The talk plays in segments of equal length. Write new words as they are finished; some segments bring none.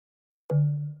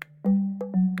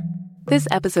This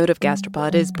episode of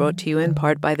Gastropod is brought to you in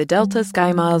part by the Delta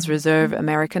SkyMiles Reserve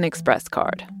American Express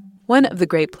card. One of the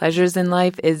great pleasures in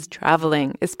life is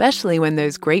traveling, especially when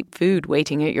there's great food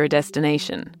waiting at your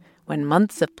destination. When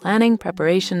months of planning,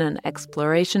 preparation, and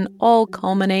exploration all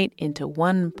culminate into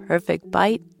one perfect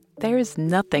bite, there's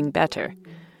nothing better.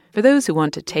 For those who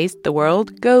want to taste the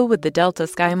world, go with the Delta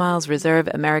SkyMiles Reserve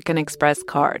American Express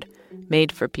card,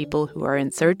 made for people who are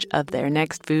in search of their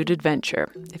next food adventure.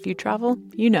 If you travel,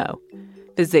 you know.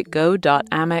 Visit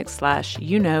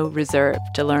go.amex/reserve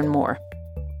to learn more.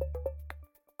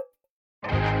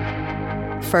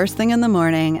 First thing in the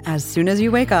morning, as soon as you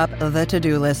wake up, the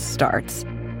to-do list starts.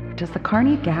 Does the car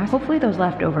need gas? Hopefully those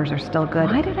leftovers are still good.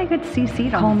 Why did I get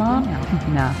CC'd on Mom?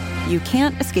 No. You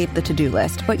can't escape the to-do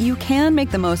list, but you can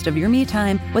make the most of your me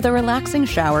time with a relaxing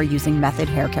shower using Method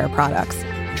Hair Care products.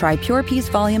 Try Pure Peace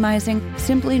Volumizing,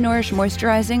 Simply Nourish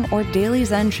Moisturizing, or Daily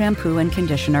Zen Shampoo and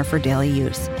Conditioner for daily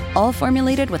use. All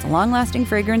formulated with long-lasting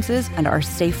fragrances and are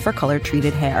safe for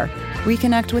color-treated hair.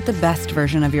 Reconnect with the best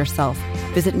version of yourself.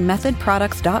 Visit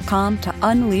methodproducts.com to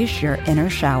unleash your inner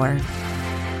shower.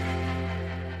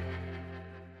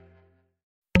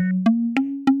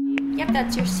 Yep,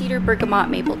 that's your cedar bergamot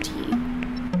maple tea.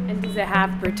 And does it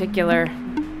have particular,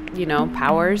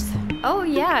 powers? Oh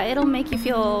yeah, it'll make you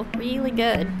feel really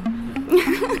good.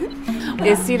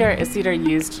 Is cedar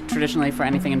used traditionally for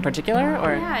anything in particular,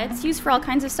 or? Yeah, it's used for all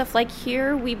kinds of stuff. Like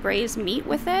here, we braise meat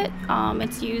with it.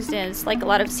 It's used as like a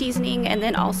lot of seasoning, and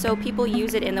then also people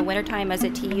use it in the wintertime as a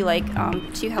tea, like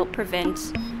to help prevent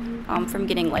from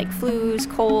getting like flus,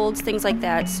 colds, things like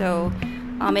that. So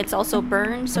it's also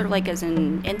burned, sort of like as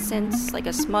an incense, like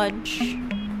a smudge.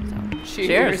 So.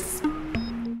 Cheers.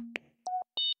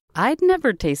 I'd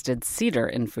never tasted cedar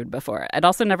in food before. I'd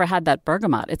also never had that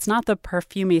bergamot. It's not the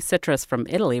perfumey citrus from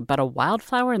Italy, but a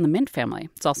wildflower in the mint family.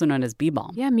 It's also known as bee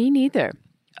balm. Yeah, me neither.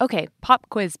 Okay, pop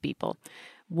quiz, people.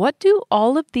 What do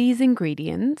all of these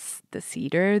ingredients, the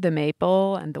cedar, the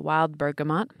maple, and the wild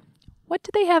bergamot, what do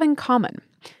they have in common?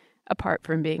 Apart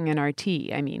from being in our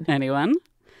tea, I mean. Anyone?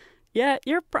 Yeah,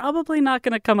 you're probably not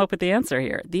going to come up with the answer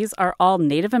here. These are all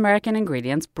Native American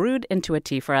ingredients brewed into a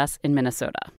tea for us in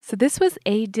Minnesota. So this was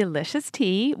a delicious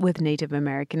tea with Native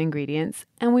American ingredients,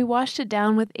 and we washed it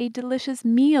down with a delicious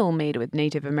meal made with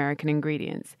Native American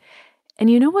ingredients. And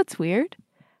you know what's weird?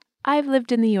 I've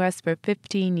lived in the U.S. for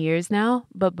 15 years now,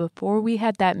 but before we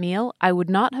had that meal, I would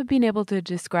not have been able to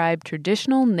describe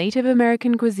traditional Native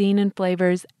American cuisine and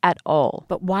flavors at all.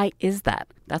 But why is that?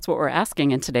 That's what we're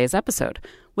asking in today's episode.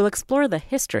 We'll explore the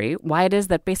history, why it is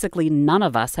that basically none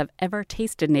of us have ever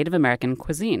tasted Native American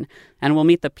cuisine, and we'll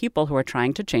meet the people who are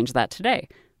trying to change that today.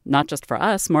 Not just for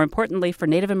us, more importantly, for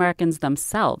Native Americans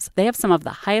themselves. They have some of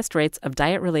the highest rates of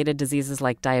diet-related diseases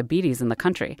like diabetes in the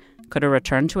country. Could a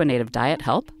return to a native diet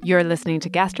help? You're listening to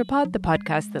Gastropod, the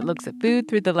podcast that looks at food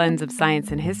through the lens of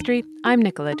science and history. I'm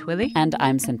Nicola Twilley. And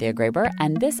I'm Cynthia Graber.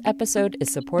 And this episode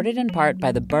is supported in part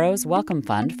by the Burroughs Wellcome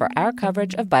Fund for our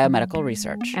coverage of biomedical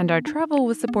research. And our travel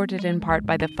was supported in part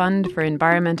by the Fund for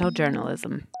Environmental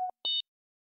Journalism.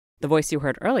 The voice you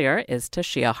heard earlier is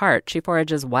Tashia Hart. She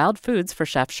forages wild foods for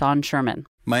Chef Sean Sherman.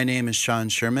 My name is Sean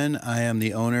Sherman. I am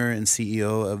the owner and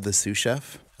CEO of the Sous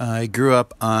Chef. I grew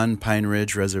up on Pine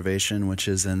Ridge Reservation, which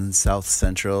is in south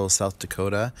central South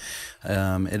Dakota.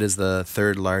 It is the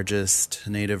third largest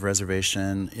native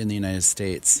reservation in the United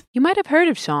States. You might have heard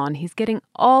of Sean. He's getting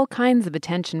all kinds of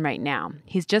attention right now.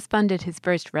 He's just funded his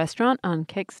first restaurant on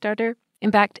Kickstarter.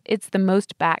 In fact, it's the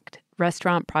most backed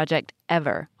restaurant project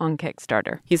ever on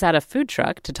Kickstarter. He's had a food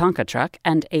truck, Tatanka Truck,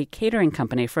 and a catering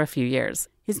company for a few years.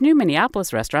 His new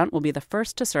Minneapolis restaurant will be the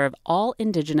first to serve all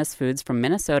indigenous foods from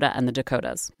Minnesota and the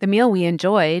Dakotas. The meal we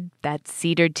enjoyed, that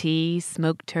cedar tea,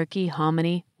 smoked turkey,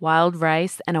 hominy, wild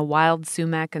rice, and a wild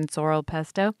sumac and sorrel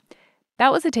pesto,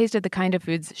 that was a taste of the kind of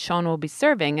foods Sean will be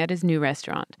serving at his new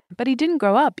restaurant. But he didn't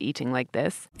grow up eating like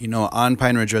this. On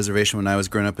Pine Ridge Reservation, when I was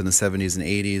growing up in the 70s and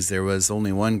 80s, there was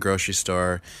only one grocery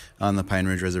store on the Pine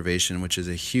Ridge Reservation, which is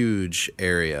a huge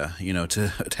area,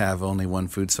 to have only one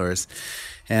food source.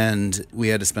 And we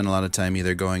had to spend a lot of time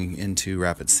either going into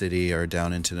Rapid City or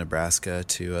down into Nebraska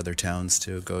to other towns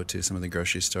to go to some of the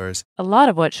grocery stores. A lot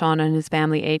of what Sean and his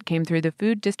family ate came through the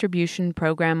food distribution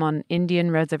program on Indian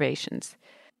reservations.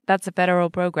 That's a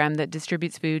federal program that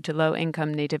distributes food to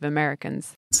low-income Native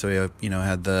Americans. So we,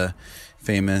 had the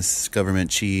famous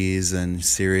government cheese and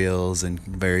cereals and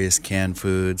various canned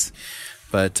foods.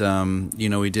 But,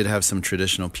 we did have some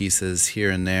traditional pieces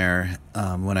here and there.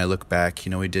 When I look back,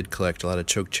 we did collect a lot of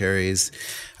choke cherries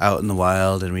out in the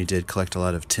wild, and we did collect a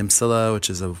lot of timsala, which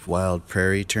is a wild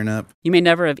prairie turnip. You may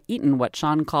never have eaten what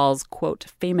Sean calls, quote,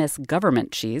 famous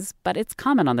government cheese, but it's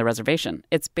common on the reservation.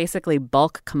 It's basically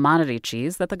bulk commodity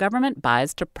cheese that the government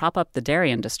buys to prop up the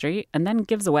dairy industry and then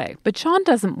gives away. But Sean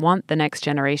doesn't want the next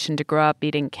generation to grow up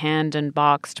eating canned and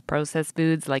boxed processed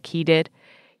foods like he did.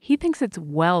 He thinks it's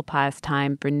well past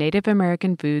time for Native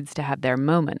American foods to have their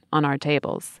moment on our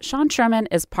tables. Sean Sherman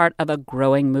is part of a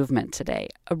growing movement today,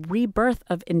 a rebirth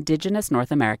of indigenous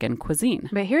North American cuisine.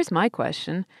 But here's my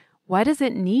question. Why does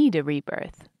it need a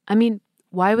rebirth? I mean,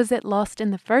 why was it lost in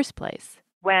the first place?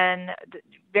 When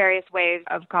various waves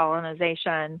of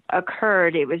colonization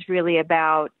occurred, it was really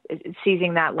about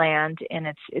seizing that land and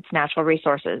its natural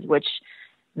resources, which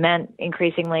meant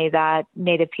increasingly that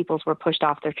Native peoples were pushed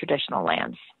off their traditional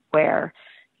lands where,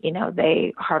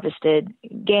 they harvested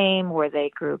game, where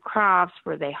they grew crops,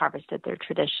 where they harvested their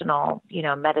traditional,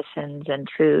 medicines and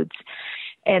foods.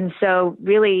 And so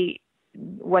really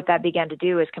what that began to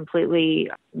do is completely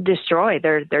destroy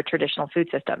their traditional food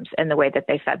systems and the way that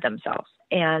they fed themselves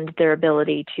and their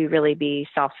ability to really be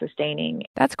self-sustaining.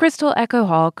 That's Crystal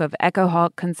Echo-Hawk of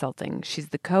Echo-Hawk Consulting. She's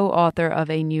the co-author of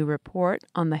a new report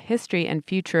on the history and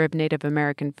future of Native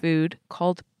American food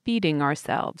called Feeding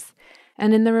Ourselves.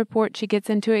 And in the report, she gets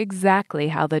into exactly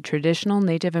how the traditional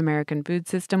Native American food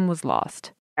system was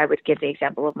lost. I would give the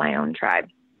example of my own tribe.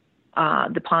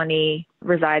 The Pawnee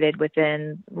resided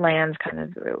within lands kind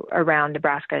of around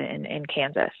Nebraska and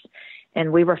Kansas,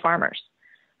 and we were farmers.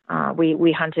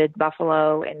 We hunted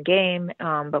buffalo and game,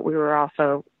 but we were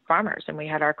also farmers, and we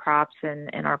had our crops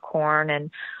and our corn, and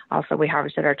also we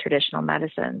harvested our traditional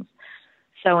medicines.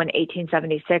 So in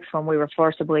 1876, when we were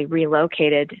forcibly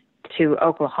relocated to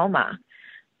Oklahoma,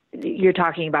 you're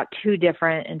talking about two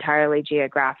different entirely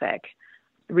geographic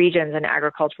regions and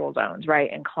agricultural zones, right,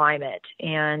 and climate.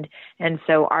 And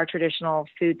so our traditional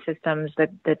food systems,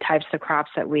 the types of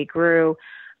crops that we grew,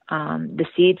 the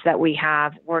seeds that we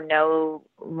have were no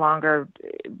longer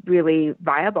really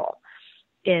viable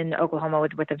in Oklahoma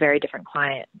with a very different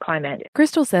climate.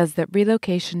 Crystal says that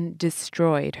relocation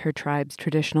destroyed her tribe's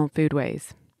traditional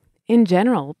foodways. In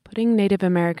general, putting Native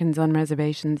Americans on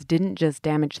reservations didn't just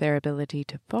damage their ability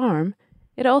to farm,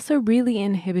 it also really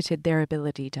inhibited their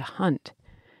ability to hunt.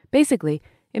 Basically,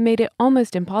 it made it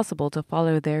almost impossible to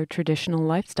follow their traditional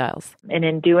lifestyles. And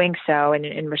in doing so, and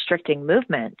in restricting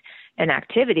movement and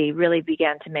activity, really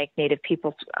began to make Native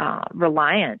peoples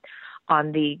reliant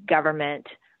on the government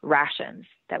rations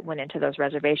that went into those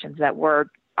reservations that were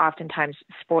oftentimes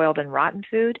spoiled and rotten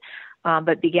food,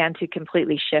 but began to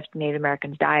completely shift Native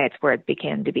Americans' diets, where it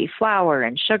began to be flour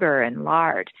and sugar and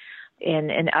lard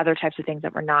and other types of things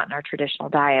that were not in our traditional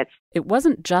diets. It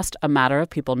wasn't just a matter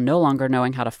of people no longer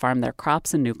knowing how to farm their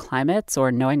crops in new climates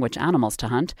or knowing which animals to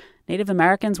hunt. Native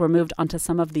Americans were moved onto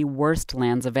some of the worst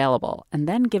lands available and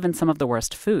then given some of the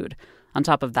worst food. On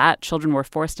top of that, children were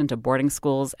forced into boarding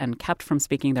schools and kept from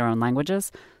speaking their own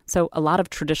languages, so a lot of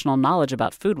traditional knowledge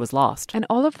about food was lost. And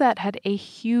all of that had a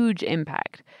huge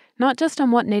impact, not just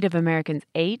on what Native Americans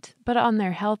ate, but on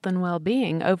their health and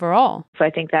well-being overall. So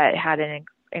I think that had an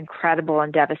incredible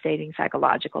and devastating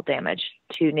psychological damage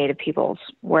to Native peoples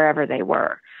wherever they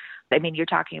were. I mean, you're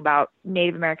talking about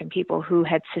Native American people who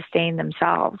had sustained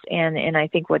themselves. And I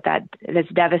think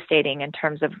that's devastating in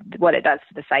terms of what it does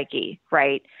to the psyche,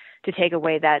 right? To take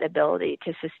away that ability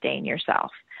to sustain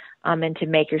yourself and to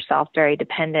make yourself very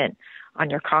dependent on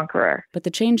your conqueror. But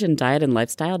the change in diet and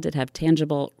lifestyle did have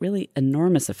tangible, really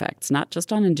enormous effects, not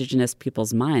just on Indigenous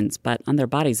people's minds, but on their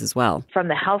bodies as well. From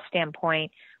the health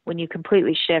standpoint, when you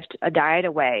completely shift a diet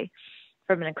away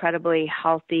from an incredibly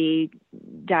healthy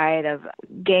diet of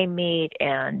game meat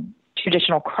and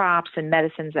traditional crops and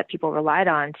medicines that people relied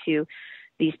on to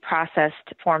these processed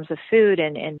forms of food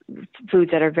and foods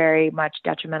that are very much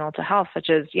detrimental to health, such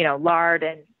as, lard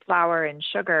and flour and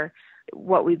sugar,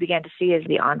 what we began to see is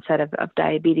the onset of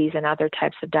diabetes and other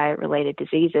types of diet-related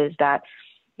diseases that,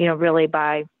 really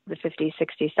by the 50s,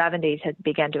 60s, 70s had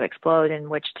begun to explode, in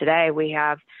which today we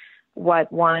have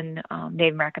what one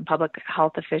Native American public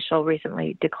health official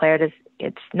recently declared as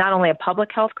it's not only a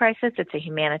public health crisis, it's a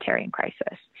humanitarian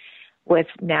crisis, with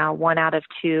now 1 out of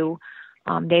 2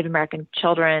 Native American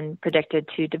children predicted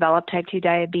to develop type 2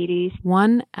 diabetes.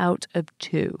 1 out of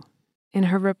 2. In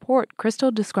her report,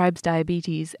 Crystal describes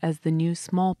diabetes as the new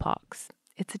smallpox.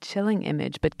 It's a chilling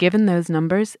image, but given those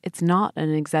numbers, it's not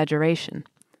an exaggeration.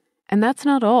 And that's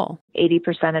not all.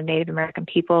 80% of Native American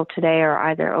people today are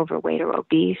either overweight or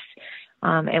obese.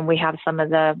 And we have some of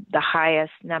the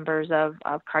highest numbers of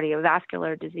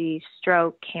cardiovascular disease,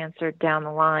 stroke, cancer down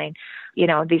the line.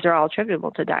 These are all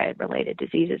attributable to diet-related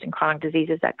diseases and chronic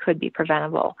diseases that could be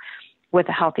preventable with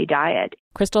a healthy diet.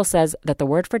 Crystal says that the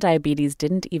word for diabetes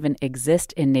didn't even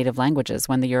exist in native languages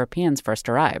when the Europeans first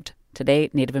arrived. Today,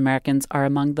 Native Americans are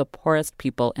among the poorest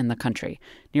people in the country.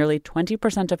 Nearly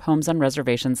 20% of homes on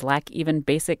reservations lack even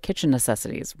basic kitchen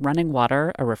necessities, running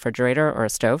water, a refrigerator, or a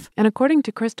stove. And according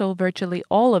to Crystal, virtually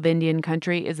all of Indian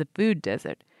country is a food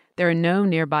desert. There are no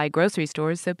nearby grocery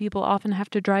stores, so people often have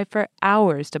to drive for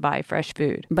hours to buy fresh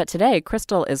food. But today,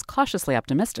 Crystal is cautiously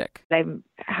optimistic. I'm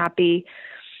happy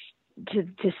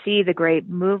to see the great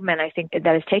movement, I think,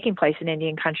 that is taking place in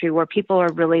Indian country, where people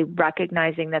are really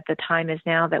recognizing that the time is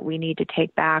now that we need to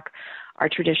take back our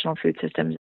traditional food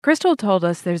systems. Crystal told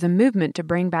us there's a movement to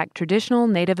bring back traditional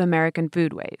Native American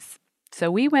foodways.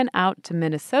 So we went out to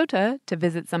Minnesota to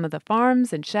visit some of the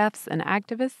farms and chefs and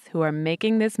activists who are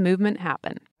making this movement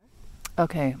happen.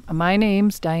 Okay, my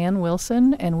name's Diane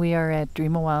Wilson, and we are at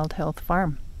Dream of Wild Health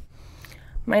Farm.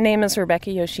 My name is Rebecca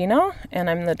Yoshino, and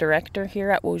I'm the director here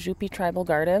at Wojupi Tribal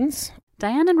Gardens.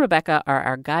 Diane and Rebecca are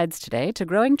our guides today to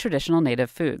growing traditional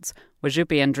native foods.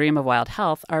 Wojupi and Dream of Wild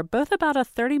Health are both about a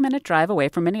 30-minute drive away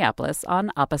from Minneapolis on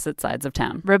opposite sides of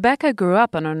town. Rebecca grew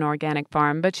up on an organic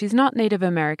farm, but she's not Native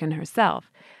American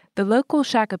herself. The local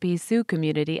Shakopee Sioux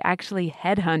community actually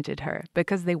headhunted her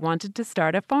because they wanted to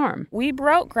start a farm. We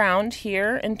broke ground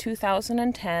here in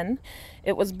 2010.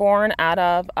 It was born out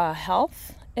of a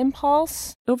health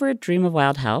impulse. Over at Dream of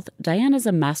Wild Health, Diane is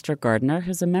a master gardener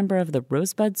who's a member of the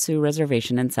Rosebud Sioux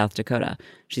Reservation in South Dakota.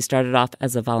 She started off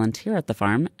as a volunteer at the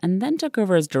farm and then took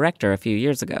over as director a few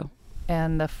years ago.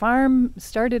 And the farm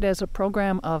started as a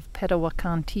program of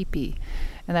Petawakan Tipi,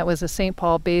 and that was a St.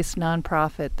 Paul-based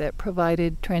nonprofit that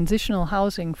provided transitional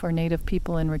housing for Native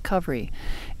people in recovery.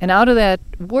 And out of that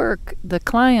work, the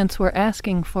clients were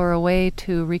asking for a way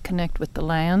to reconnect with the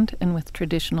land and with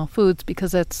traditional foods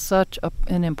because that's such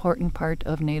an important part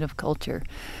of Native culture.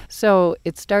 So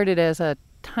it started as a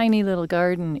tiny little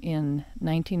garden in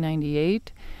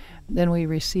 1998. Then we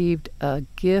received a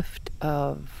gift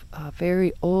of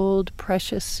very old,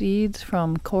 precious seeds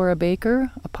from Cora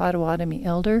Baker, a Potawatomi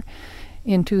elder,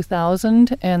 in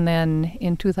 2000. And then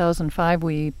in 2005,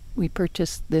 we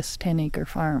purchased this 10-acre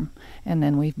farm. And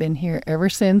then we've been here ever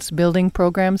since, building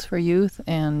programs for youth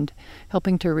and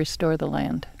helping to restore the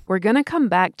land. We're going to come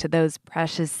back to those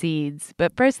precious seeds.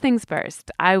 But first things first,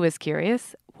 I was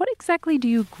curious, what exactly do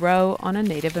you grow on a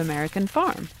Native American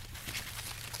farm?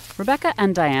 Rebecca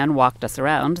and Diane walked us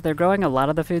around. They're growing a lot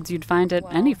of the foods you'd find at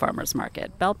any farmer's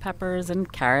market. Bell peppers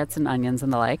and carrots and onions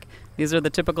and the like. These are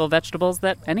the typical vegetables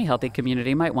that any healthy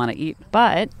community might want to eat.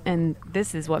 But, and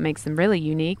this is what makes them really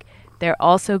unique, they're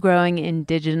also growing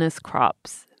indigenous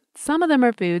crops. Some of them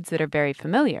are foods that are very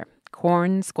familiar.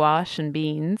 Corn, squash, and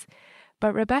beans.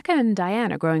 But Rebecca and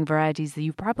Diane are growing varieties that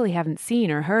you probably haven't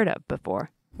seen or heard of before.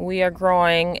 We are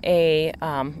growing a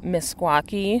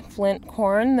Meskwaki flint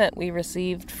corn that we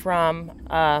received from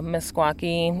a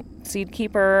Meskwaki seed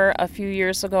keeper a few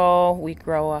years ago. We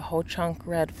grow a Ho-Chunk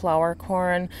red flour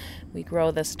corn. We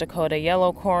grow this Dakota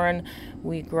yellow corn.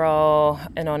 We grow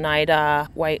an Oneida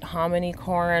white hominy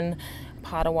corn,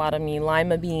 Potawatomi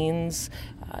lima beans,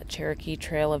 Cherokee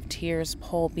Trail of Tears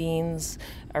pole beans,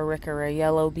 Arikara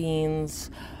yellow beans,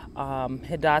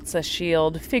 Hidatsa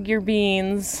Shield figure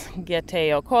beans,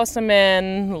 Gete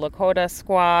Okosamin, Lakota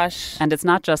squash. And it's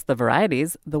not just the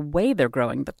varieties. The way they're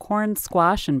growing, the corn,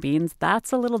 squash, and beans,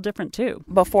 that's a little different too.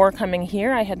 Before coming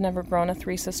here, I had never grown a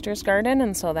Three Sisters garden,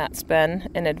 and so that's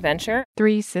been an adventure.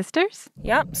 Three Sisters?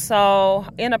 Yep. So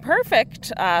in a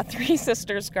perfect Three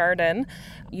Sisters garden,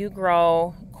 you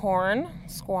grow corn,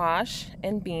 squash,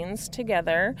 and beans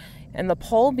together. And the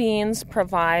pole beans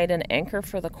provide an anchor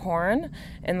for the corn,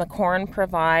 and the corn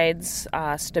provides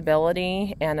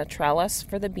stability and a trellis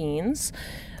for the beans.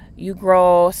 You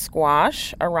grow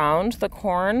squash around the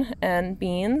corn and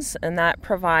beans, and that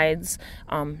provides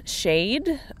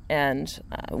shade and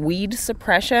weed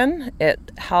suppression.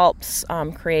 It helps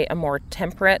create a more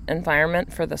temperate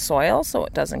environment for the soil so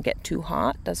it doesn't get too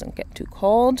hot, doesn't get too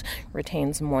cold,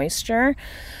 retains moisture.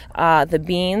 The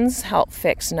beans help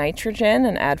fix nitrogen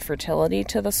and add fertility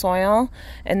to the soil.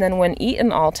 And then when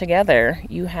eaten all together,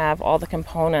 you have all the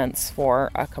components for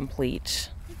a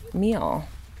complete meal.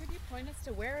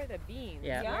 Where are the beans?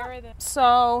 Yeah. Where are the...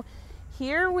 So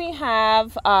here we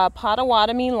have a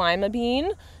Potawatomi lima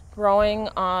bean growing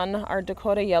on our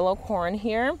Dakota yellow corn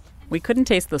here. We couldn't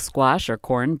taste the squash or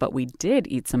corn, but we did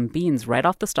eat some beans right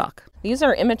off the stalk. These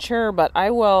are immature, but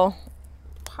I will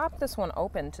pop this one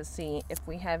open to see if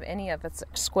we have any of its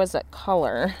exquisite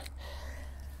color.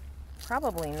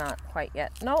 Probably not quite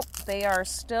yet. Nope, they are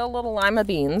still little lima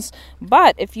beans.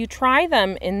 But if you try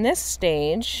them in this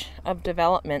stage of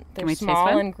development, they're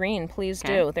small and green. Please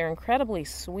do. They're incredibly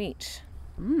sweet.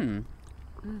 Isn't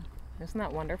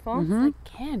that wonderful? It's like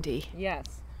candy. Yes.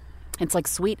 It's like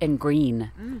sweet and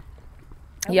green.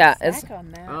 Yeah.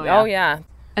 On that. Oh, yeah.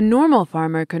 A normal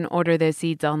farmer can order their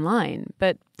seeds online,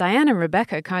 but Diane and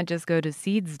Rebecca can't just go to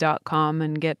seeds.com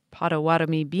and get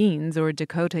Potawatomi beans or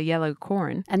Dakota yellow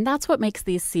corn. And that's what makes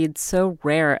these seeds so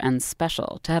rare and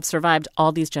special. To have survived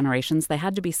all these generations, they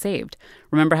had to be saved.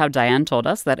 Remember how Diane told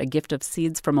us that a gift of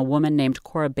seeds from a woman named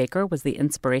Cora Baker was the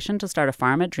inspiration to start a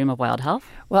farm at Dream of Wild Health?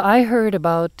 Well, I heard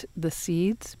about the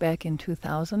seeds back in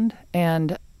 2000,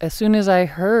 and as soon as I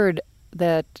heard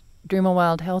that Dream of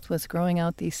Wild Health was growing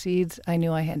out these seeds, I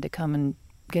knew I had to come and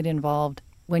get involved.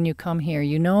 When you come here,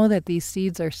 you know that these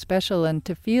seeds are special, and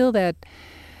to feel that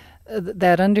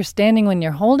understanding when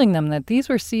you're holding them, that these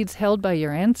were seeds held by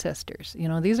your ancestors. You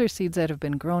know, these are seeds that have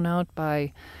been grown out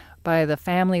by the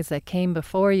families that came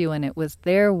before you, and it was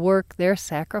their work, their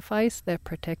sacrifice that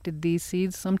protected these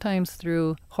seeds, sometimes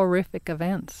through horrific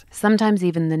events. Sometimes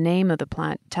even the name of the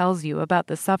plant tells you about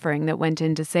the suffering that went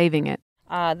into saving it.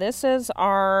 This is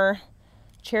our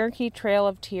Cherokee Trail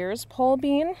of Tears pole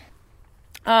bean.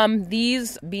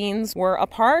 These beans were a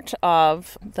part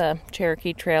of the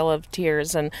Cherokee Trail of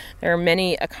Tears, and there are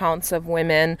many accounts of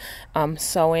women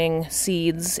sewing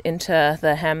seeds into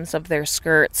the hems of their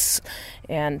skirts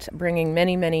and bringing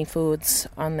many, many foods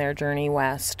on their journey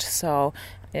west. So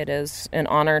it is an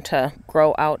honor to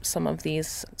grow out some of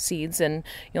these seeds, and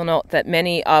you'll note that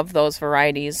many of those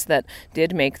varieties that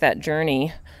did make that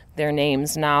journey, their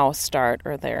names now start,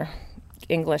 or their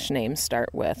English names start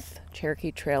with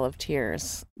Cherokee Trail of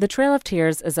Tears. The Trail of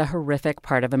Tears is a horrific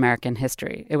part of American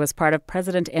history. It was part of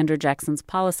President Andrew Jackson's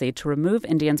policy to remove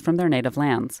Indians from their native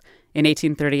lands. In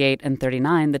 1838 and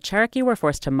 39, the Cherokee were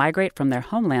forced to migrate from their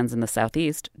homelands in the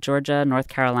southeast, Georgia, North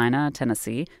Carolina,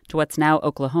 Tennessee, to what's now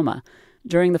Oklahoma.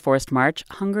 During the forced march,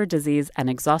 hunger, disease, and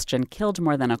exhaustion killed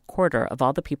more than a quarter of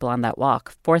all the people on that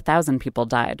walk. 4,000 people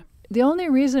died. The only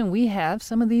reason we have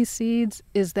some of these seeds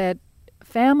is that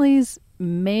families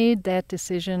made that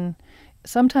decision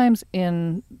sometimes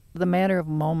in the matter of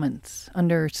moments,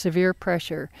 under severe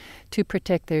pressure, to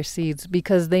protect their seeds,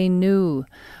 because they knew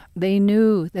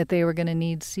that they were going to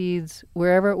need seeds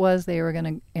wherever it was they were going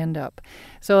to end up.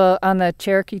 So on the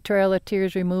Cherokee Trail of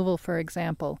Tears removal, for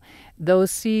example,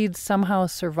 those seeds somehow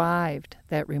survived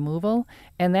that removal,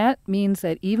 and that means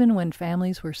that even when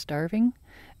families were starving,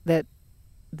 that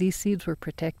these seeds were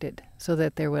protected so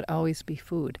that there would always be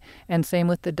food. And same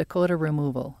with the Dakota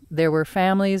removal. There were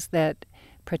families that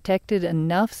protected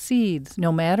enough seeds,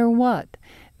 no matter what,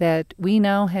 that we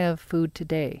now have food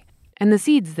today. And the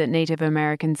seeds that Native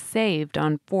Americans saved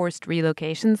on forced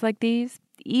relocations like these,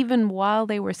 even while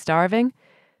they were starving,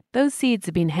 those seeds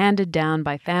have been handed down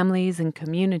by families and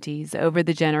communities over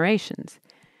the generations.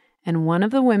 And one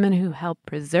of the women who helped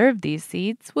preserve these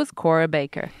seeds was Cora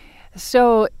Baker.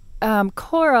 So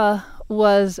Cora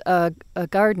was a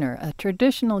gardener, a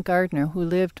traditional gardener who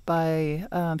lived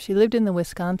she lived in the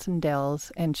Wisconsin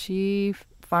Dells, and she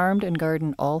farmed and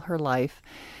gardened all her life.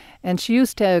 And she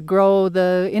used to grow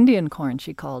the Indian corn,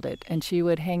 she called it, and she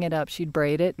would hang it up. She'd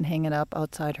braid it and hang it up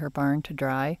outside her barn to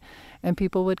dry. And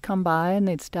people would come by and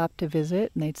they'd stop to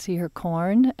visit and they'd see her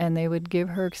corn and they would give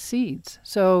her seeds.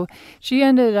 So she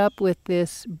ended up with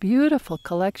this beautiful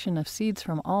collection of seeds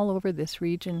from all over this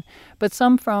region, but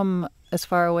some from as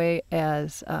far away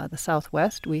as the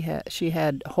Southwest. She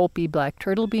had Hopi black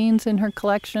turtle beans in her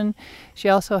collection. She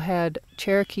also had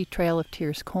Cherokee Trail of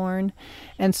Tears corn.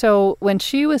 And so when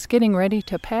she was getting ready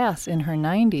to pass in her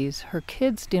 90s, her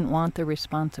kids didn't want the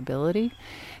responsibility.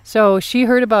 So she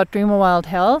heard about Dream of Wild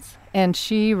Health, and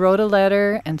she wrote a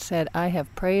letter and said, I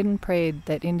have prayed and prayed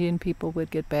that Indian people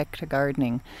would get back to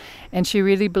gardening. And she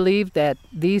really believed that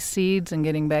these seeds and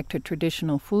getting back to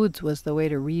traditional foods was the way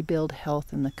to rebuild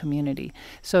health in the community.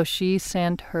 So she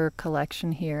sent her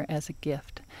collection here as a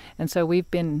gift. And so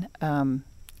we've been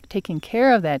taking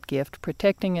care of that gift,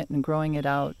 protecting it and growing it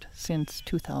out since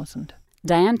 2000.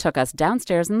 Diane took us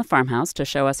downstairs in the farmhouse to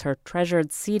show us her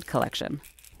treasured seed collection.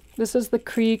 This is the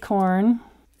Cree corn.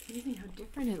 Amazing how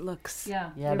different it looks. Yeah,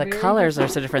 the colors are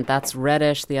so different. That's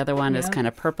reddish. The other one is kind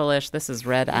of purplish. This is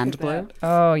red and blue.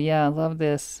 Oh, yeah, I love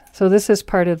this. So this is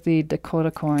part of the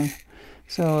Dakota corn.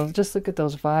 So just look at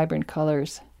those vibrant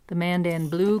colors. The Mandan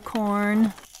blue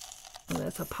corn. Oh,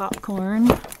 that's a popcorn.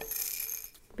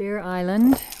 Bear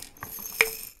Island.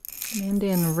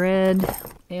 Mandan red,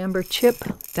 amber chip.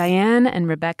 Diane and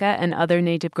Rebecca and other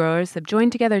native growers have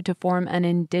joined together to form an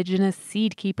Indigenous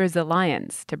Seed Keepers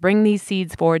Alliance to bring these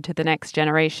seeds forward to the next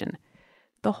generation.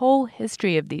 The whole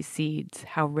history of these seeds,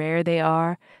 how rare they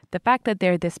are, the fact that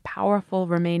they're this powerful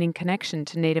remaining connection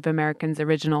to Native Americans'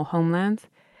 original homelands,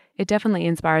 it definitely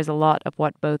inspires a lot of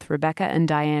what both Rebecca and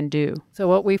Diane do. So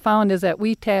what we found is that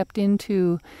we tapped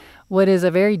into what is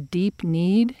a very deep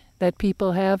need that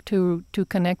people have to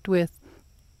connect with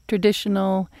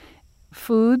traditional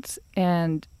foods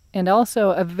and also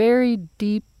a very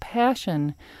deep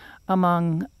passion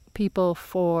among people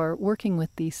for working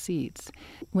with these seeds.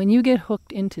 When you get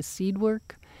hooked into seed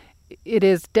work, it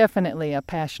is definitely a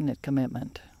passionate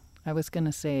commitment. I was going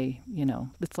to say,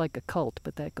 it's like a cult,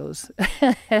 but that goes...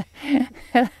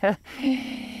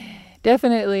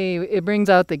 Definitely, it brings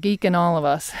out the geek in all of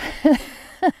us.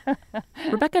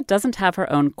 Rebecca doesn't have her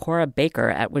own Cora Baker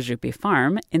at Wajupi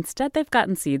Farm. Instead, they've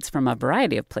gotten seeds from a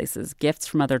variety of places, gifts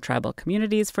from other tribal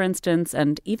communities, for instance,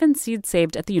 and even seeds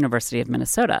saved at the University of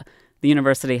Minnesota. The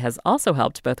university has also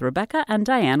helped both Rebecca and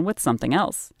Diane with something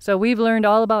else. So we've learned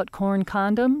all about corn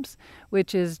condoms,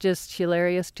 which is just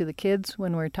hilarious to the kids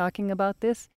when we're talking about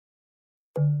this.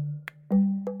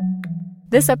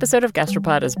 This episode of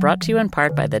Gastropod is brought to you in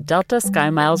part by the Delta Sky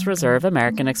Miles Reserve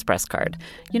American Express card.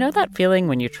 You know that feeling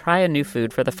when you try a new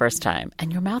food for the first time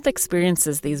and your mouth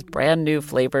experiences these brand new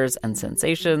flavors and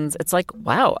sensations? It's like,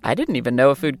 wow, I didn't even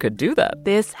know a food could do that.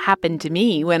 This happened to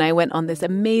me when I went on this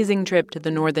amazing trip to the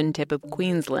northern tip of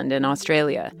Queensland in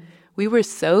Australia. We were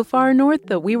so far north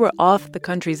that we were off the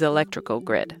country's electrical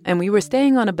grid, and we were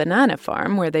staying on a banana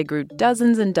farm where they grew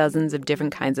dozens and dozens of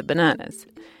different kinds of bananas.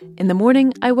 In the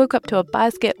morning, I woke up to a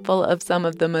basket full of some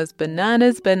of the most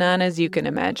bananas you can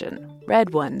imagine.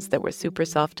 Red ones that were super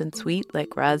soft and sweet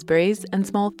like raspberries, and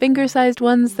small finger-sized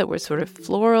ones that were sort of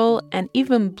floral, and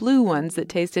even blue ones that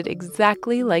tasted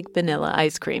exactly like vanilla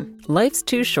ice cream. Life's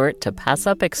too short to pass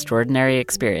up extraordinary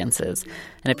experiences.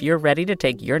 And if you're ready to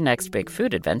take your next big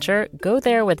food adventure, go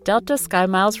there with Delta Sky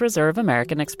Miles Reserve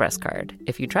American Express card.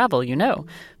 If you travel, you know.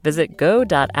 Visit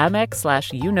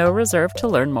go.amex/reserve to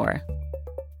learn more.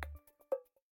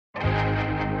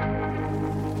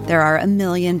 There are a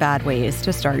million bad ways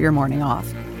to start your morning off.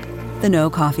 The no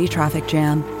coffee traffic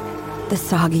jam, the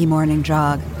soggy morning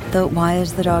jog, the why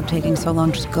is the dog taking so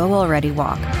long, just go already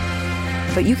walk.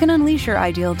 But you can unleash your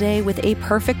ideal day with a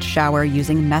perfect shower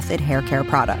using Method hair care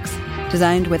products.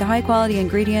 Designed with high-quality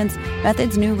ingredients,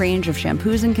 Method's new range of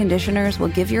shampoos and conditioners will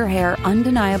give your hair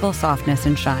undeniable softness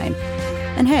and shine.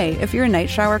 And hey, if you're a night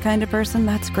shower kind of person,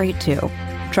 that's great too.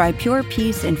 Try Pure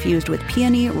Peace infused with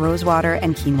peony, rosewater,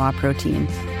 and quinoa protein.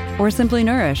 Or Simply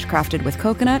Nourish, crafted with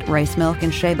coconut, rice milk,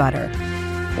 and shea butter.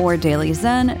 Or Daily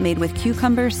Zen, made with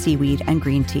cucumber, seaweed, and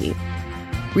green tea.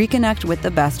 Reconnect with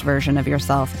the best version of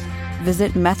yourself.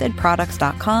 Visit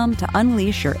methodproducts.com to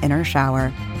unleash your inner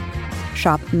shower.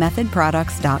 Shop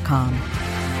methodproducts.com.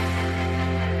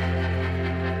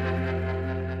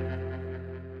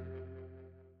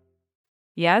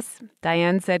 Yes,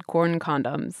 Diane said corn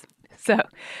condoms. So,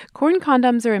 corn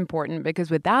condoms are important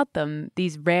because without them,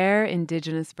 these rare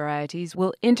indigenous varieties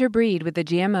will interbreed with the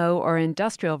GMO or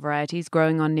industrial varieties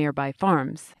growing on nearby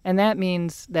farms. And that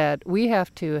means that we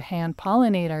have to hand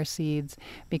pollinate our seeds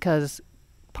because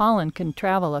pollen can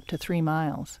travel up to 3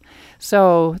 miles.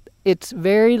 So it's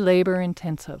very labor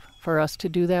intensive for us to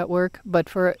do that work,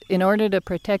 but in order to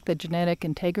protect the genetic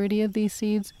integrity of these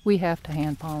seeds, we have to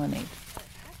hand pollinate.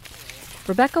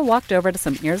 Rebecca walked over to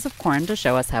some ears of corn to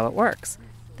show us how it works.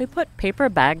 They put paper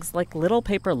bags like little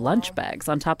paper lunch bags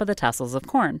on top of the tassels of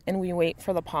corn. And we wait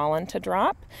for the pollen to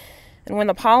drop. And when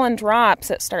the pollen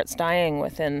drops, it starts dying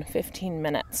within 15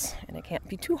 minutes. And it can't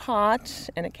be too hot,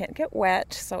 and it can't get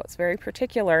wet, so it's very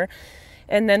particular.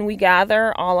 And then we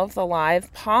gather all of the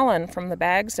live pollen from the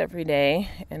bags every day,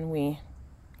 and we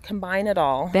combine it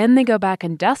all. Then they go back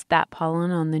and dust that pollen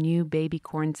on the new baby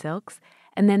corn silks,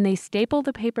 and then they staple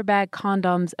the paper bag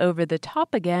condoms over the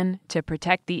top again to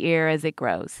protect the ear as it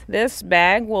grows. This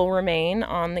bag will remain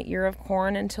on the ear of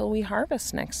corn until we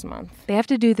harvest next month. They have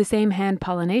to do the same hand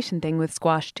pollination thing with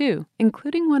squash too,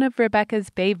 including one of Rebecca's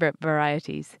favorite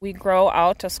varieties. We grow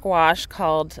out a squash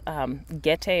called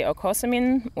Gete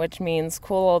Okosamin, which means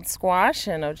cool old squash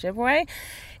in Ojibwe.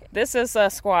 This is a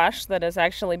squash that has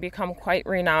actually become quite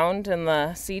renowned in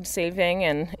the seed-saving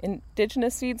and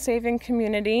indigenous seed-saving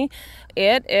community.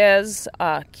 It is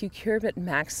a Cucurbit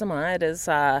maxima. It is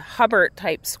a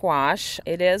Hubbard-type squash.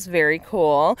 It is very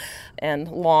cool and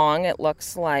long. It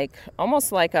looks like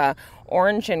almost like a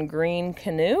orange and green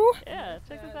canoe. Yeah,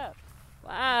 check this out.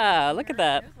 Wow, look at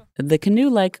that. The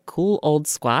canoe-like cool old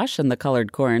squash and the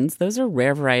colored corns, those are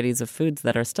rare varieties of foods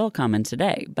that are still common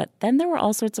today. But then there were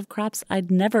all sorts of crops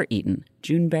I'd never eaten.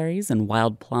 June berries and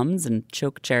wild plums and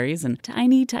choke cherries and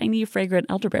tiny, tiny fragrant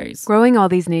elderberries. Growing all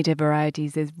these native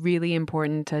varieties is really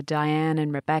important to Diane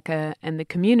and Rebecca and the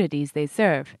communities they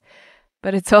serve.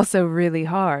 But it's also really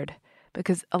hard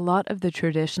because a lot of the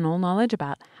traditional knowledge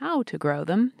about how to grow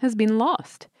them has been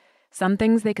lost. Some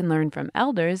things they can learn from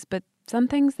elders, but some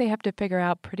things they have to figure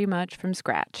out pretty much from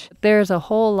scratch. There's a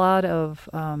whole lot of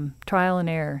trial and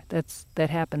error that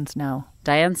happens now.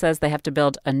 Diane says they have to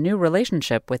build a new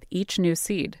relationship with each new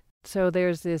seed. So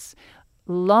there's this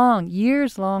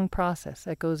years-long process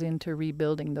that goes into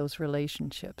rebuilding those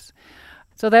relationships.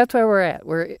 So that's where we're at.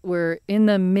 We're in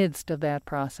the midst of that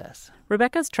process.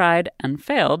 Rebecca's tried and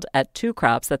failed at 2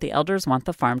 crops that the elders want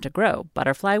the farm to grow,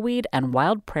 butterfly weed and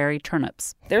wild prairie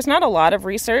turnips. There's not a lot of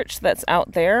research that's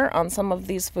out there on some of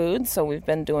these foods, so we've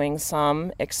been doing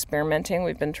some experimenting.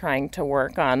 We've been trying to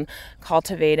work on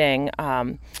cultivating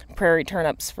prairie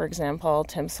turnips, for example,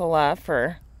 Timsala,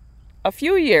 for a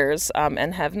few years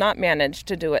and have not managed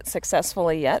to do it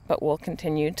successfully yet, but we'll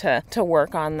continue to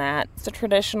work on that. It's a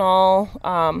traditional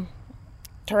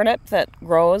turnip that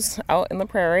grows out in the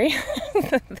prairie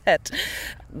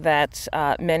that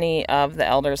many of the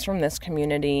elders from this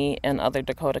community and other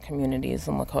Dakota communities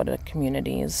and Lakota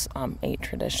communities ate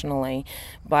traditionally.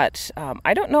 But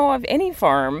I don't know of any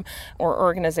farm or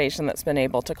organization that's been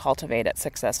able to cultivate it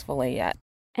successfully yet.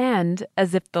 And,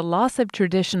 as if the loss of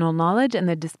traditional knowledge and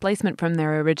the displacement from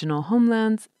their original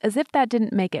homelands, as if that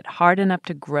didn't make it hard enough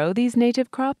to grow these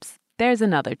native crops, there's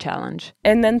another challenge.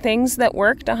 And then things that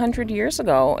worked 100 years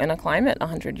ago in a climate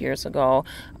 100 years ago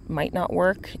might not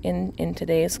work in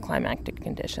today's climatic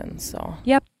conditions. So.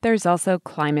 Yep, there's also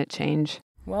climate change.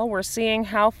 Well, we're seeing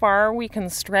how far we can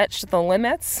stretch the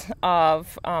limits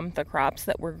of the crops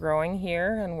that we're growing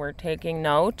here, and we're taking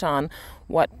note on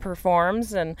what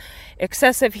performs in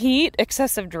excessive heat,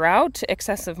 excessive drought,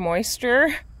 excessive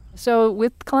moisture. So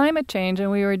with climate change, and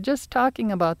we were just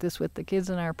talking about this with the kids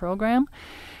in our program,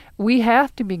 we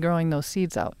have to be growing those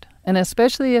seeds out. And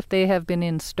especially if they have been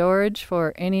in storage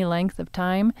for any length of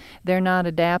time, they're not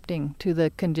adapting to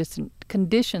the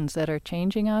conditions that are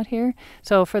changing out here.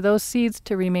 So for those seeds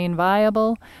to remain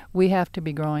viable, we have to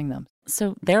be growing them.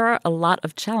 So there are a lot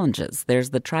of challenges.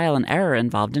 There's the trial and error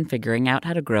involved in figuring out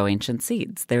how to grow ancient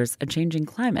seeds. There's a changing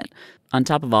climate. On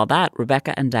top of all that,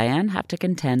 Rebecca and Diane have to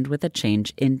contend with a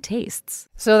change in tastes.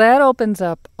 So that opens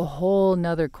up a whole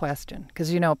nother question.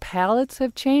 Because, palates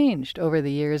have changed over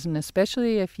the years, and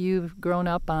especially if you've grown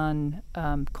up on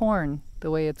corn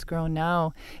the way it's grown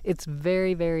now, it's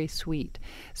very, very sweet.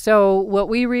 So what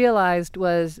we realized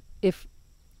was if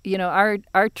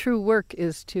our true work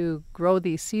is to grow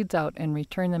these seeds out and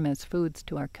return them as foods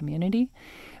to our community.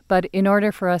 But in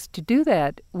order for us to do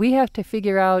that, we have to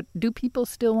figure out, do people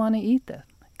still want to eat this?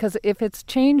 Because if it's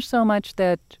changed so much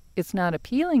that it's not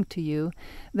appealing to you,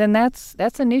 then that's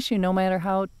an issue no matter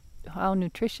how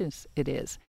nutritious it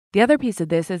is. The other piece of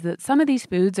this is that some of these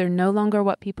foods are no longer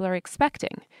what people are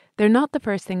expecting. They're not the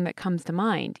first thing that comes to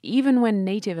mind, even when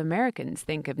Native Americans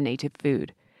think of native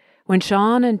food. When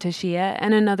Sean and Tashia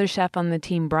and another chef on the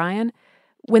team, Brian,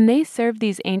 when they serve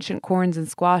these ancient corns and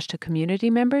squash to community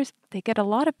members, they get a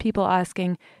lot of people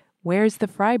asking, where's the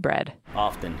fry bread?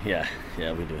 Often, yeah,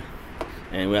 we do.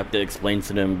 And we have to explain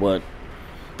to them what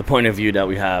the point of view that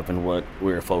we have and what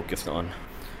we're focused on.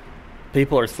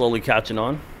 People are slowly catching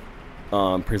on,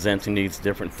 presenting these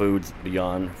different foods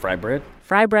beyond fry bread.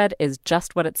 Fry bread is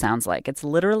just what it sounds like. It's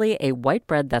literally a white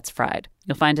bread that's fried.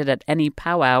 You'll find it at any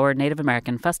powwow or Native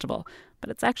American festival. But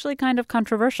it's actually kind of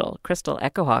controversial. Crystal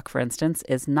Echohawk, for instance,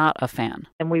 is not a fan.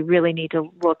 And we really need to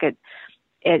look at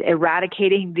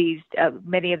eradicating these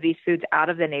many of these foods out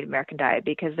of the Native American diet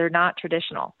because they're not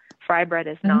traditional. Fry bread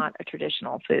is not a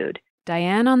traditional food.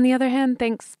 Diane, on the other hand,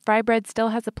 thinks fry bread still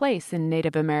has a place in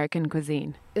Native American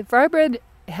cuisine. Fry bread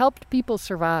helped people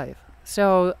survive.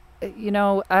 So, we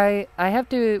have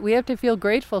to feel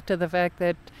grateful to the fact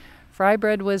that fry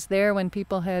bread was there when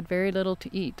people had very little to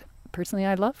eat. Personally,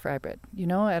 I love fry bread,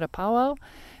 at a powwow.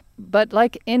 But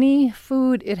like any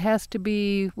food, it has to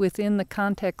be within the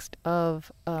context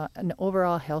of an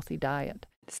overall healthy diet.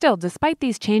 Still, despite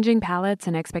these changing palates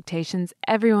and expectations,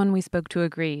 everyone we spoke to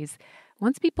agrees.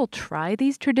 Once people try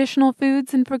these traditional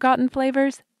foods and forgotten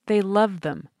flavors, they love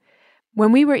them.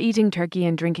 When we were eating turkey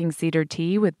and drinking cedar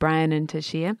tea with Brian and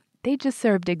Tashia, they just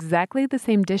served exactly the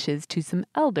same dishes to some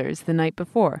elders the night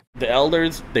before. The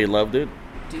elders, they loved it.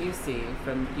 Do you see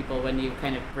from people when you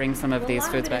kind of bring some of these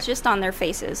foods back? It's just on their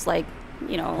faces, and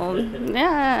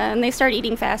they start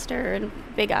eating faster and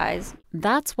big eyes.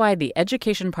 That's why the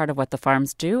education part of what the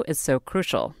farms do is so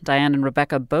crucial. Diane and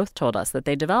Rebecca both told us that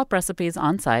they develop recipes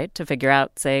on site to figure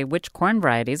out, say, which corn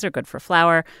varieties are good for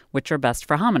flour, which are best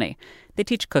for hominy. They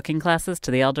teach cooking classes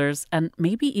to the elders and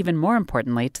maybe even more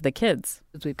importantly to the kids.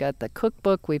 We've got the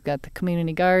cookbook, we've got the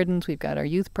community gardens, we've got our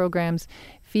youth programs.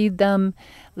 Feed them,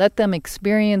 let them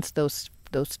experience those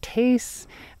tastes,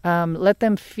 let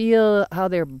them feel how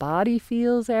their body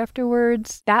feels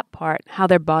afterwards. That part, how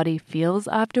their body feels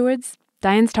afterwards,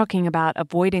 Diane's talking about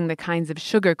avoiding the kinds of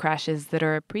sugar crashes that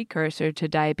are a precursor to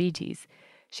diabetes.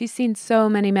 She's seen so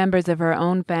many members of her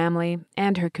own family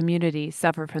and her community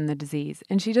suffer from the disease,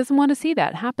 and she doesn't want to see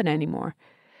that happen anymore.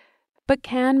 But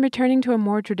can returning to a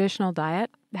more traditional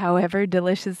diet, however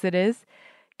delicious it is,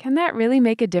 can that really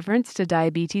make a difference to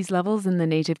diabetes levels in the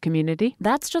Native community?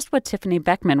 That's just what Tiffany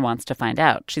Beckman wants to find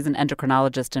out. She's an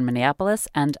endocrinologist in Minneapolis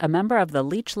and a member of the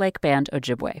Leech Lake Band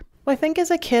Ojibwe. Well, I think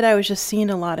as a kid, I was just seeing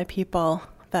a lot of people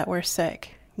that were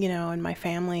sick, in my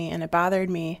family, and it bothered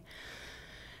me.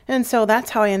 And so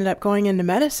that's how I ended up going into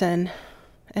medicine.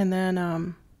 And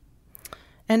then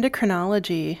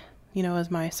endocrinology,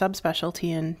 is my subspecialty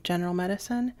in general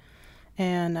medicine.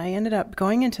 And I ended up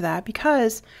going into that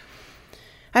because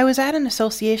I was at an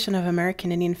Association of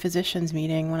American Indian Physicians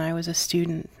meeting when I was a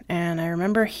student, and I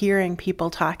remember hearing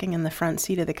people talking in the front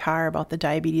seat of the car about the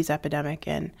diabetes epidemic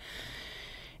in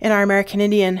our American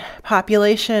Indian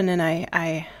population, and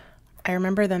I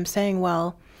remember them saying,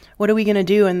 well, what are we going to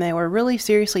do? And they were really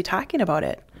seriously talking about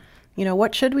it.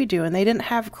 What should we do? And they didn't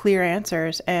have clear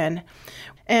answers, and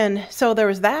so there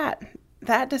was that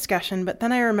discussion, but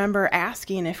then I remember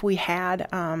asking if we had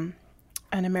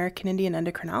an American Indian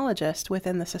endocrinologist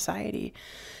within the society.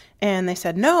 And they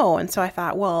said no. And so I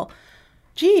thought, well,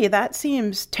 gee, that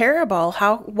seems terrible.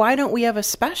 Why don't we have a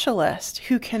specialist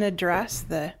who can address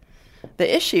the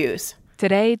issues?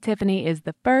 Today, Tiffany is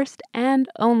the first and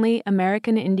only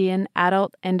American Indian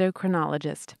adult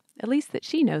endocrinologist, at least that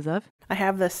she knows of. I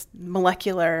have this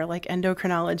molecular,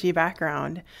 endocrinology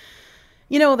background,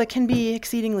 that can be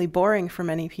exceedingly boring for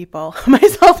many people,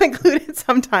 myself included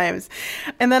sometimes.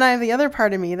 And then I have the other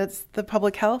part of me that's the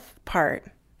public health part.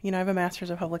 I have a master's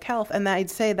of public health, and I'd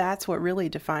say that's what really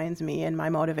defines me and my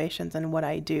motivations and what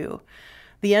I do.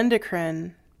 The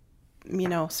endocrine,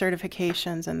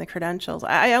 certifications and the credentials,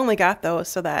 I only got those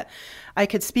so that I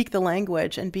could speak the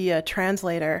language and be a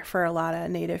translator for a lot of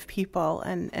Native people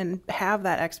and have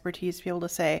that expertise to be able to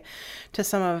say to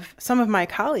some of my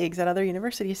colleagues at other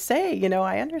universities,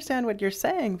 I understand what you're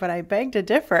saying, but I beg to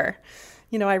differ.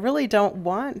 I really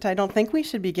I don't think we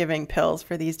should be giving pills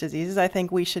for these diseases. I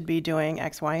think we should be doing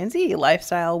X, Y, and Z,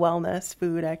 lifestyle, wellness,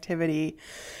 food, activity,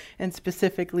 and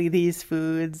specifically these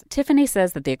foods. Tiffany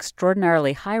says that the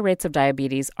extraordinarily high rates of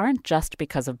diabetes aren't just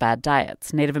because of bad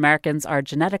diets. Native Americans are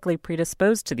genetically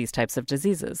predisposed to these types of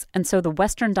diseases, and so the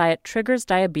Western diet triggers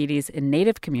diabetes in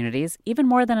Native communities even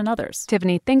more than in others.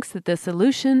 Tiffany thinks that the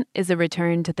solution is a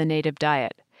return to the Native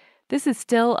diet. This is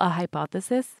still a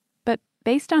hypothesis, but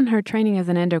based on her training as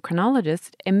an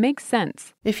endocrinologist, it makes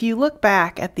sense. If you look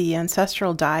back at the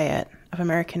ancestral diet of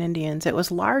American Indians, it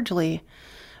was largely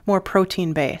more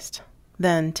protein-based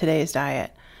than today's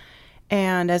diet.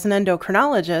 And as an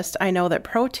endocrinologist, I know that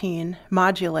protein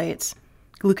modulates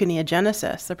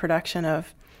gluconeogenesis, the production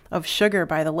of sugar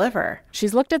by the liver.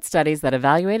 She's looked at studies that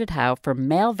evaluated how, for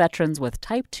male veterans with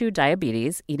type 2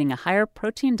 diabetes, eating a higher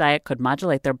protein diet could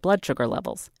modulate their blood sugar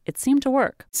levels. It seemed to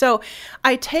work. So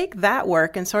I take that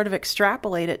work and sort of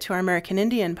extrapolate it to our American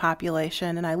Indian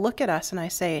population, and I look at us and I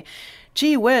say,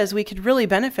 gee whiz, we could really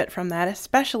benefit from that,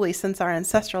 especially since our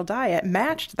ancestral diet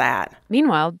matched that.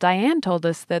 Meanwhile, Diane told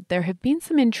us that there have been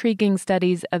some intriguing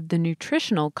studies of the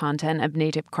nutritional content of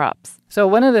native crops. So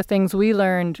one of the things we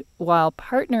learned while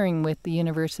partnering with the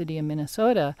University of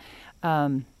Minnesota,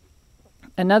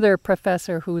 another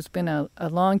professor who's been a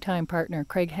longtime partner,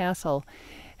 Craig Hassel,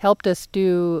 helped us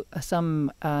do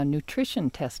some nutrition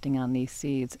testing on these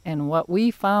seeds. And what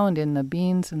we found in the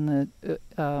beans and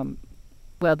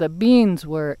the beans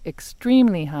were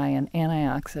extremely high in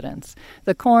antioxidants.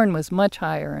 The corn was much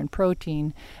higher in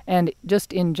protein. And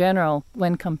just in general,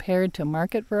 when compared to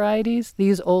market varieties,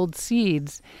 these old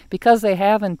seeds, because they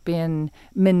haven't been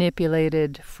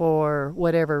manipulated for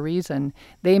whatever reason,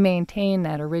 they maintain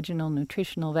that original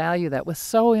nutritional value that was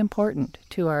so important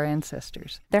to our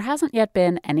ancestors. There hasn't yet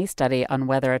been any study on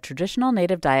whether a traditional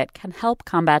native diet can help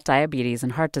combat diabetes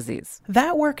and heart disease.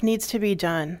 That work needs to be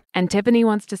done. And Tiffany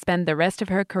wants to spend the rest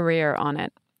of her career on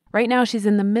it. Right now, she's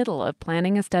in the middle of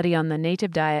planning a study on the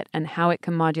native diet and how it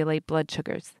can modulate blood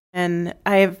sugars. And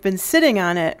I've been sitting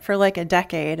on it for like a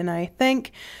decade, and I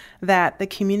think that the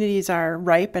communities are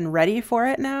ripe and ready for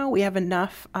it now. We have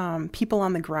enough people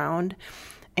on the ground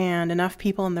and enough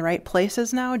people in the right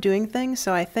places now doing things.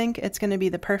 So I think it's going to be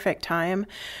the perfect time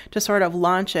to sort of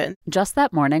launch it. Just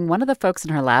that morning, one of the folks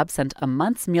in her lab sent a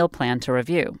month's meal plan to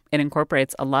review. It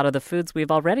incorporates a lot of the foods we've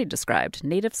already described: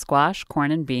 native squash, corn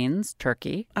and beans,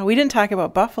 turkey. We didn't talk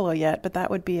about buffalo yet, but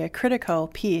that would be a critical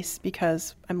piece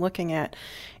because I'm looking at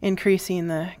increasing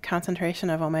the concentration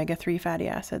of omega-3 fatty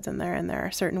acids in there, and there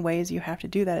are certain ways you have to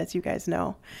do that, as you guys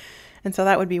know. And so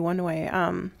that would be one way.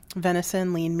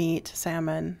 Venison, lean meat,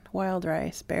 salmon, wild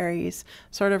rice, berries,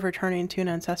 sort of returning to an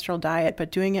ancestral diet,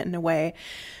 but doing it in a way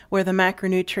where the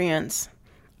macronutrients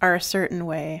are a certain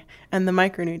way and the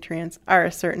micronutrients are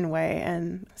a certain way.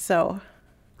 And so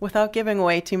without giving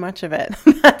away too much of it,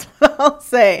 that's what I'll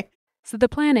say. So the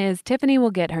plan is Tiffany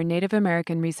will get her Native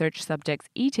American research subjects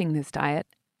eating this diet,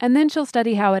 and then she'll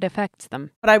study how it affects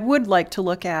them. But I would like to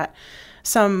look at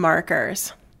some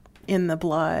markers in the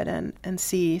blood and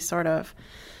see sort of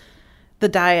the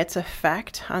diet's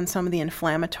effect on some of the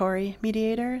inflammatory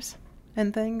mediators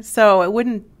and things. So it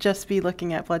wouldn't just be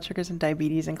looking at blood sugars and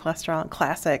diabetes and cholesterol and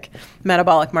classic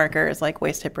metabolic markers like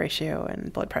waist-hip ratio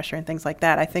and blood pressure and things like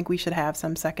that. I think we should have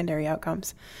some secondary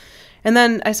outcomes. And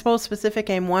then I suppose specific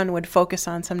aim 1 would focus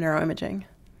on some neuroimaging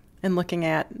and looking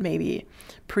at maybe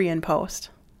pre and post.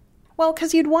 Well,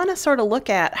 because you'd want to sort of look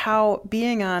at how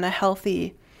being on a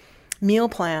healthy meal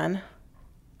plan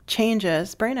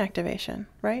changes brain activation,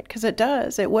 right? Because it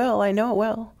does. It will. I know it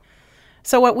will.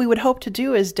 So what we would hope to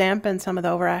do is dampen some of the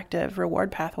overactive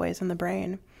reward pathways in the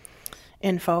brain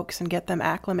in folks and get them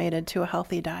acclimated to a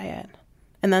healthy diet.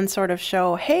 And then sort of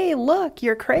show, hey, look,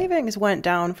 your cravings went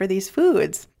down for these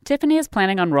foods. Tiffany is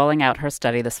planning on rolling out her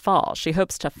study this fall. She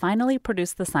hopes to finally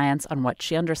produce the science on what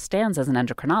she understands as an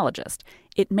endocrinologist.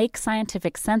 It makes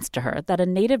scientific sense to her that a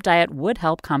native diet would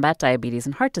help combat diabetes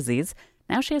and heart disease.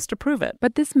 Now she has to prove it.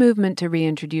 But this movement to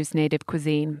reintroduce native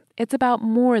cuisine, it's about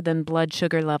more than blood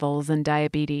sugar levels and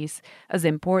diabetes, as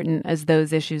important as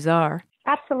those issues are.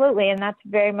 Absolutely, and that's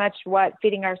very much what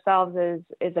Feeding Ourselves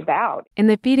is about. In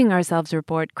the Feeding Ourselves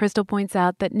report, Crystal points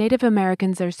out that Native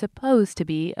Americans are supposed to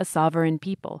be a sovereign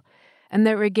people, and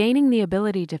that regaining the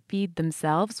ability to feed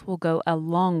themselves will go a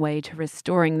long way to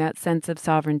restoring that sense of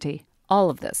sovereignty. All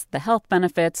of this, the health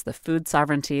benefits, the food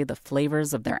sovereignty, the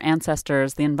flavors of their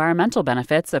ancestors, the environmental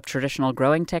benefits of traditional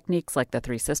growing techniques like the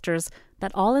Three Sisters,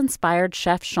 that all inspired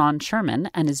Chef Sean Sherman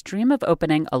and his dream of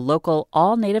opening a local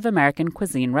all-Native American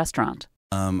cuisine restaurant.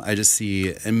 I just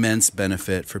see immense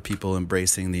benefit for people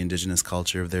embracing the indigenous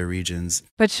culture of their regions.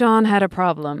 But Sean had a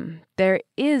problem. There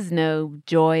is no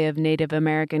Joy of Native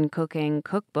American Cooking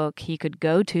cookbook he could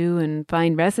go to and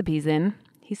find recipes in.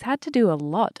 He's had to do a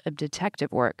lot of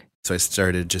detective work. So I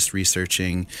started just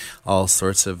researching all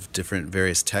sorts of different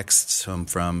various texts,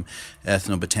 from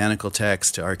ethnobotanical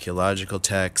texts to archaeological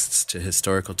texts to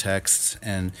historical texts,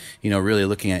 and really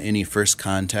looking at any first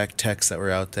contact texts that were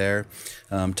out there,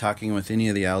 talking with any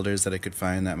of the elders that I could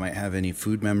find that might have any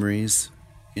food memories,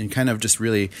 and kind of just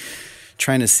really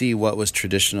trying to see what was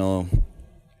traditional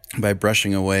by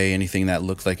brushing away anything that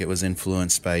looked like it was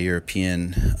influenced by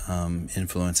European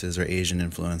influences or Asian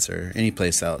influence or any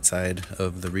place outside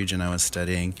of the region I was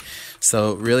studying.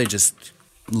 So really just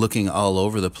looking all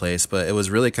over the place, but it was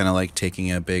really kind of like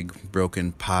taking a big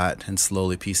broken pot and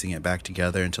slowly piecing it back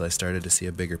together until I started to see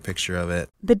a bigger picture of it.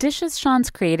 The dishes Sean's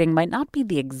creating might not be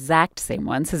the exact same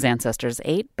ones his ancestors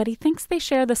ate, but he thinks they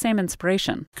share the same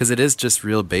inspiration. Because it is just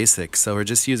real basic, so we're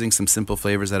just using some simple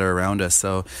flavors that are around us.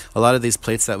 So a lot of these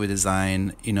plates that we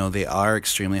design, they are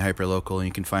extremely hyperlocal, and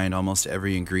you can find almost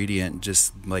every ingredient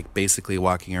just like basically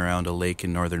walking around a lake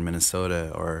in northern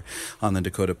Minnesota or on the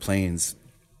Dakota Plains.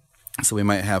 So we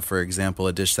might have, for example,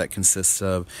 a dish that consists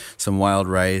of some wild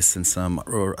rice and some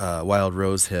wild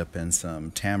rosehip and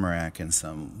some tamarack and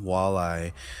some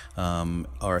walleye,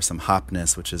 or some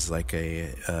hopness, which is like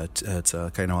it's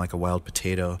a kind of like a wild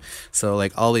potato. So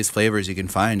like all these flavors you can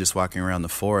find just walking around the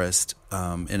forest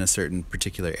in a certain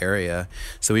particular area.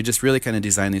 So we just really kind of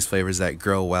design these flavors that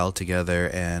grow well together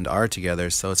and are together.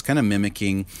 So it's kind of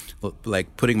mimicking,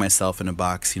 like putting myself in a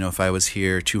box. If I was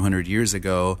here 200 years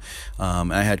ago,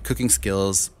 and I had cooking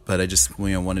skills, but I just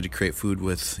wanted to create food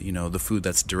with the food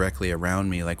that's directly around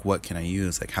me. Like, what can I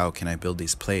use? Like, how can I build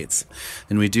these plates?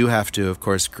 And we do have to, of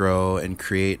course, grow and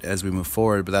create as we move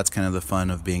forward. But that's kind of the fun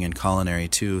of being in culinary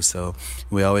too. So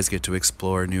we always get to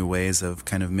explore new ways of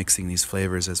kind of mixing these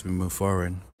flavors as we move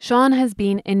forward. Sean has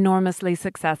been enormously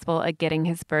successful at getting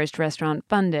his first restaurant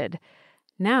funded.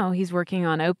 Now he's working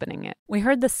on opening it. We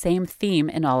heard the same theme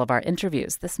in all of our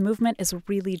interviews. This movement is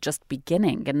really just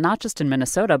beginning, and not just in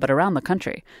Minnesota, but around the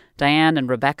country. Diane and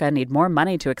Rebecca need more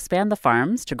money to expand the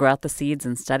farms, to grow out the seeds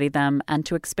and study them, and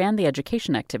to expand the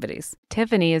education activities.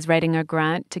 Tiffany is writing a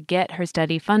grant to get her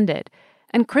study funded.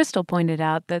 And Crystal pointed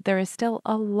out that there is still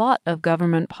a lot of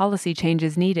government policy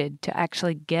changes needed to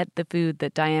actually get the food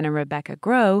that Diane and Rebecca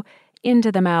grow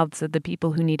into the mouths of the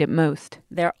people who need it most.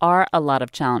 There are a lot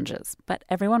of challenges, but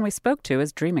everyone we spoke to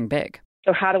is dreaming big.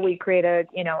 So how do we create a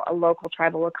local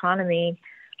tribal economy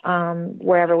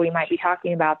wherever we might be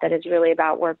talking about that is really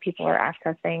about where people are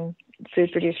accessing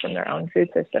food produced from their own food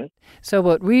systems? So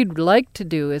what we'd like to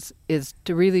do is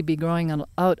to really be growing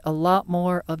out a lot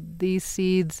more of these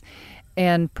seeds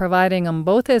and providing them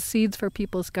both as seeds for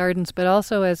people's gardens, but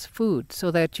also as food,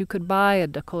 so that you could buy a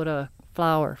Dakota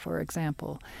flour, for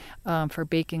example, for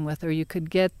baking with, or you could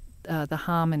get the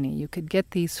hominy. You could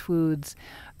get these foods.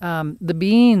 The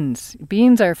beans.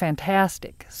 Beans are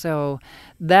fantastic. So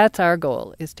that's our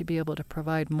goal, is to be able to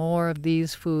provide more of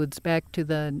these foods back to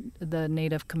the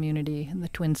Native community in the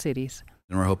Twin Cities.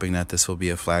 And we're hoping that this will be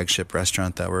a flagship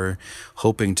restaurant that we're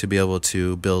hoping to be able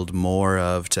to build more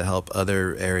of to help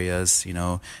other areas,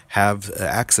 have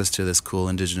access to this cool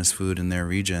indigenous food in their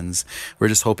regions. We're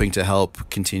just hoping to help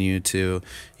continue to,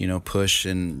 push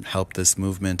and help this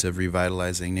movement of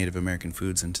revitalizing Native American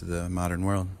foods into the modern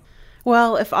world.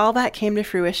 Well, if all that came to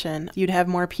fruition, you'd have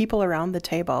more people around the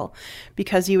table,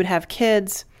 because you would have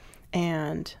kids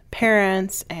and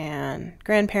parents and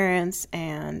grandparents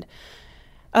and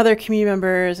other community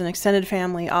members and extended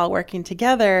family all working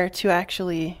together to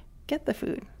actually get the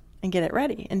food and get it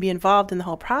ready and be involved in the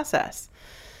whole process.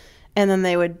 And then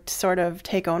they would sort of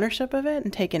take ownership of it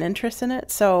and take an interest in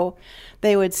it. So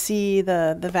they would see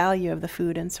the value of the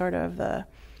food and sort of the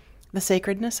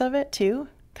sacredness of it too,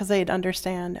 because they'd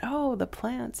understand, the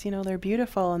plants, they're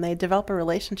beautiful, and they develop a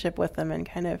relationship with them and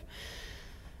kind of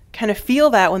feel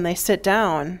that when they sit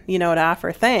down, to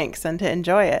offer thanks and to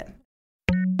enjoy it.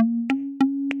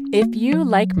 If you,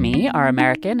 like me, are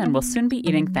American and will soon be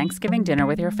eating Thanksgiving dinner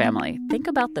with your family, think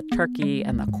about the turkey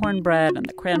and the cornbread and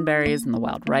the cranberries and the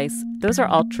wild rice. Those are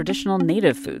all traditional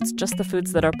Native foods, just the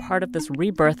foods that are part of this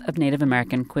rebirth of Native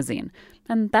American cuisine.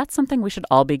 And that's something we should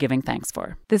all be giving thanks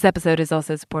for. This episode is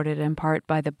also supported in part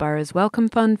by the Burroughs Wellcome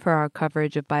Fund for our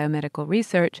coverage of biomedical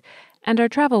research, and our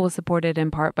travel was supported in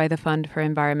part by the Fund for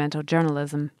Environmental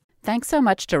Journalism. Thanks so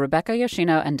much to Rebecca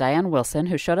Yoshino and Diane Wilson,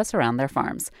 who showed us around their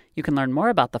farms. You can learn more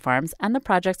about the farms and the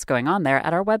projects going on there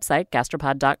at our website,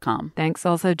 gastropod.com. Thanks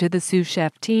also to the sous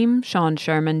chef team, Sean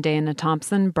Sherman, Dana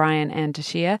Thompson, Brian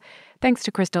Antashia. Thanks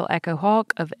to Crystal Echo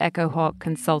Hawk of Echo Hawk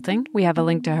Consulting. We have a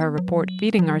link to her report,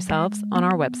 Feeding Ourselves, on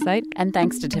our website. And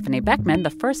thanks to Tiffany Beckman, the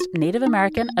first Native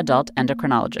American adult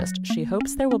endocrinologist. She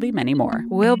hopes there will be many more.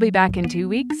 We'll be back in 2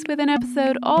 weeks with an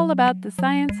episode all about the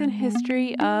science and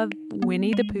history of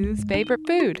Winnie the Pooh's favorite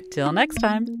food. Till next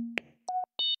time.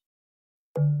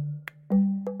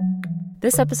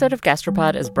 This episode of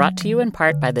Gastropod is brought to you in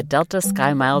part by the Delta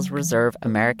Sky Miles Reserve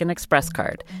American Express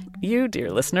card. You, dear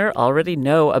listener, already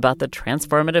know about the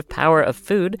transformative power of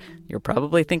food. You're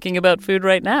probably thinking about food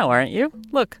right now, aren't you?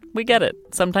 Look, we get it.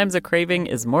 Sometimes a craving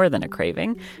is more than a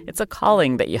craving. It's a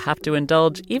calling that you have to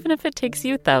indulge, even if it takes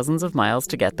you thousands of miles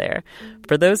to get there.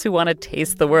 For those who want to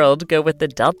taste the world, go with the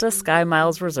Delta Sky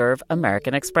Miles Reserve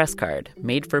American Express card,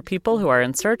 made for people who are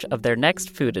in search of their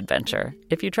next food adventure.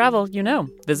 If you travel, you know.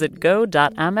 Visit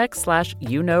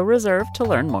go.amex/reserve to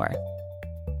learn more.